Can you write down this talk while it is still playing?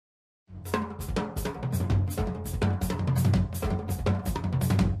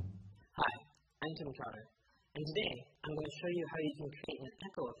Tim Trotter, and today I'm going to show you how you can create an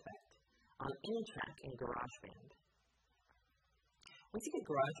echo effect on any track in GarageBand. Once you get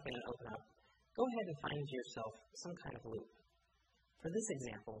GarageBand open up, go ahead and find yourself some kind of loop. For this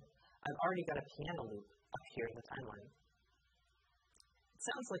example, I've already got a piano loop up here in the timeline. It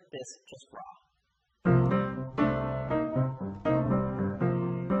sounds like this, just raw.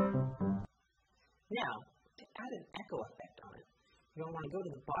 Now, to add an echo effect on it, you're going to want to go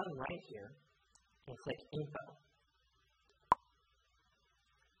to the bottom right here and click Info.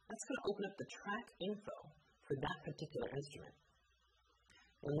 That's going to open up the track info for that particular instrument.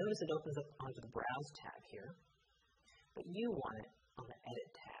 You'll notice it opens up onto the Browse tab here, but you want it on the Edit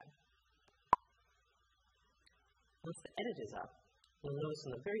tab. Once the Edit is up, you'll notice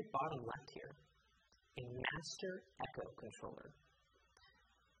on the very bottom left here, a Master Echo Controller.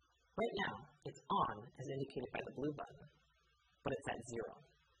 Right now, it's on as indicated by the blue button, but it's at 0.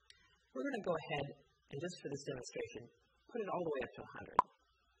 We're going to go ahead and just for this demonstration, put it all the way up to 100.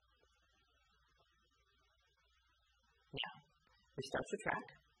 Now, restart your track,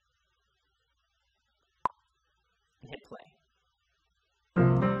 and hit play.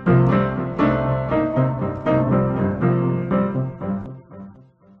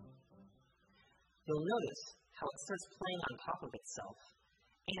 You'll notice how it starts playing on top of itself,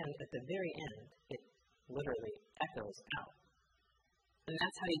 and at the very end, it literally echoes out. And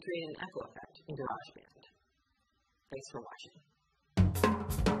that's how you create an echo effect in GarageBand. Thanks for watching.